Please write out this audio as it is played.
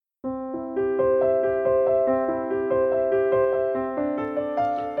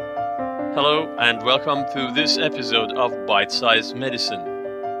Hello and welcome to this episode of Bite Size Medicine.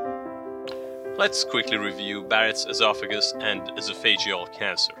 Let's quickly review Barrett's esophagus and esophageal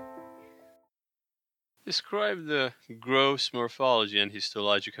cancer. Describe the gross morphology and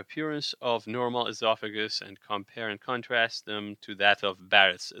histologic appearance of normal esophagus and compare and contrast them to that of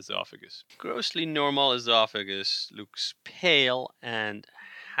Barrett's esophagus. Grossly normal esophagus looks pale and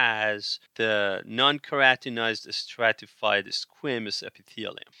has the non-keratinized stratified squamous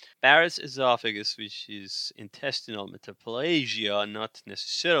epithelium. Barrett's esophagus, which is intestinal metaplasia, not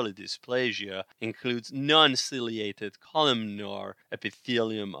necessarily dysplasia, includes non-ciliated columnar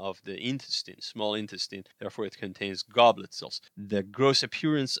epithelium of the intestine, small intestine, therefore it contains goblet cells. The gross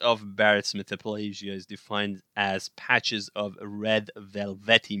appearance of Barrett's metaplasia is defined as patches of red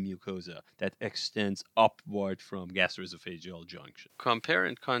velvety mucosa that extends upward from gastroesophageal junction. Compare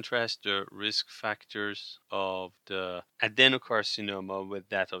and contrast the risk factors of the adenocarcinoma with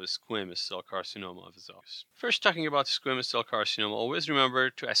that of a squamous cell carcinoma of esophagus. First, talking about squamous cell carcinoma, always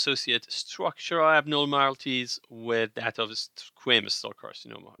remember to associate structural abnormalities with that of a squamous cell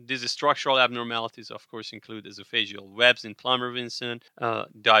carcinoma. These structural abnormalities, of course, include esophageal webs in Plummer-Vinson,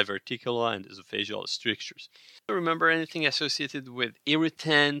 diverticula, and esophageal strictures. Remember anything associated with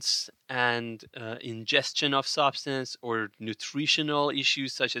irritants and ingestion of substance or nutritional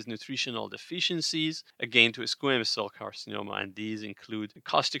issues such as nutritional deficiencies, again to a squamous cell carcinoma, and these include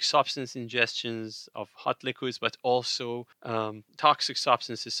caustic substance ingestions of hot liquids, but also toxic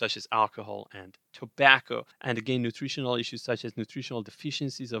substances such as alcohol and tobacco, and again nutritional issues such as nutritional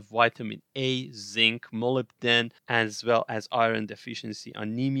deficiencies of vitamin A, zinc, molybdenum, as well as iron deficiency,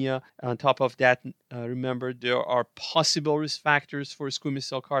 anemia. On top of that, remember there are possible risk factors for squamous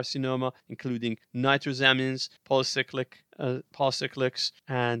cell carcinoma, including nitrosamines, polycyclics,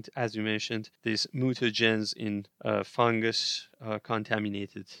 and as we mentioned, these mutagens in fungus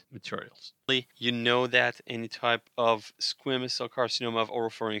contaminated materials. You know that any type of squamous cell carcinoma of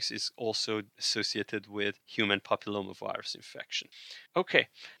oropharynx is also associated with human papillomavirus infection. Okay,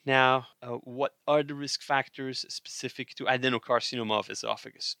 now what are the risk factors specific to adenocarcinoma of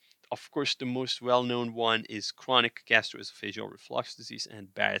esophagus? Of course, the most well-known one is chronic gastroesophageal reflux disease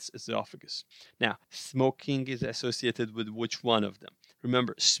and Barrett's esophagus. Now, smoking is associated with which one of them?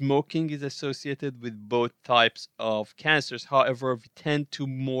 Remember, smoking is associated with both types of cancers. However, we tend to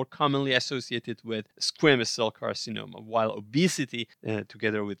more commonly associate it with squamous cell carcinoma, while obesity,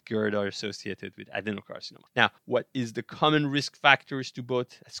 together with GERD, are associated with adenocarcinoma. Now, what is the common risk factors to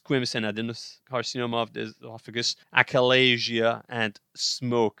both squamous and adenocarcinoma of the esophagus? Achalasia and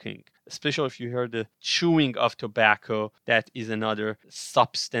smoking. Especially if you hear the chewing of tobacco, that is another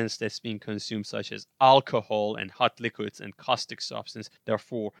substance that's being consumed, such as alcohol and hot liquids and caustic substance.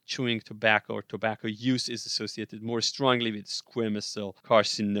 Therefore, chewing tobacco or tobacco use is associated more strongly with squamous cell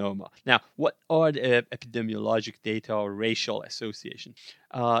carcinoma. Now, what are the epidemiologic data or racial association?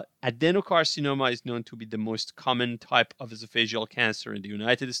 Adenocarcinoma is known to be the most common type of esophageal cancer in the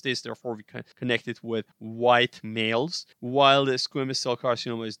United States. Therefore, we can connect it with white males, while the squamous cell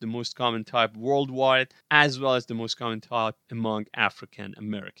carcinoma is the most common type worldwide, as well as the most common type among African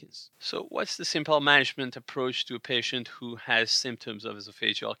Americans. So, what's the simple management approach to a patient who has symptoms of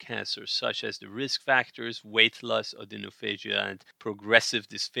esophageal cancer, such as the risk factors, weight loss, adenophagia, and progressive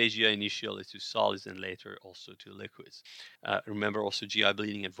dysphagia, initially to solids and later also to liquids? Remember also GI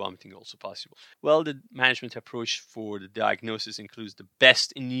bleeding and vomiting also possible. Well, the management approach for the diagnosis includes the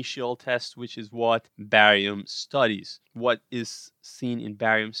best initial test, which is what barium studies. What is seen in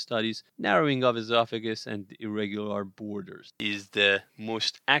barium studies? Narrowing of esophagus and the irregular borders. Is the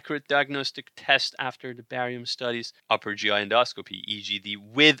most accurate diagnostic test after the barium studies upper GI endoscopy, EGD,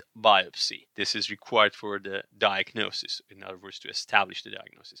 with biopsy. This is required for the diagnosis, in other words, to establish the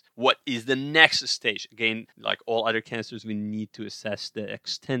diagnosis. What is the next stage? Again, like all other cancers, we need to assess the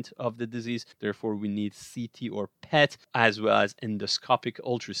extent of the disease. Therefore, we need CT or PET, as well as endoscopic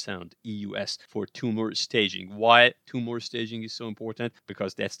ultrasound, EUS, for tumor staging. Why tumor staging is so important?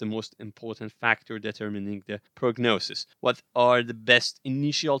 Because that's the most important factor determining the prognosis. What are the best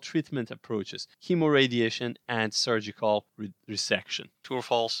initial treatment approaches? Chemoradiation and surgical resection. True or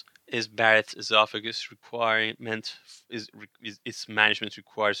false? Is Barrett's esophagus its management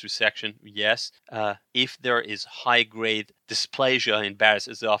requires resection? Yes. If there is high-grade dysplasia in Barrett's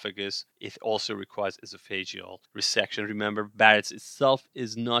esophagus, it also requires esophageal resection. Remember, Barrett's itself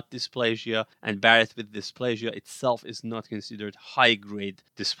is not dysplasia, and Barrett with dysplasia itself is not considered high-grade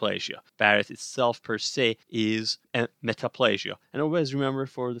dysplasia. Barrett itself per se is a metaplasia. And always remember,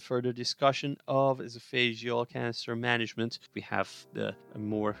 for the further discussion of esophageal cancer management, we have the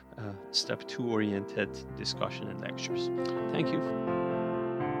more step 2 oriented discussion and lectures. Thank you.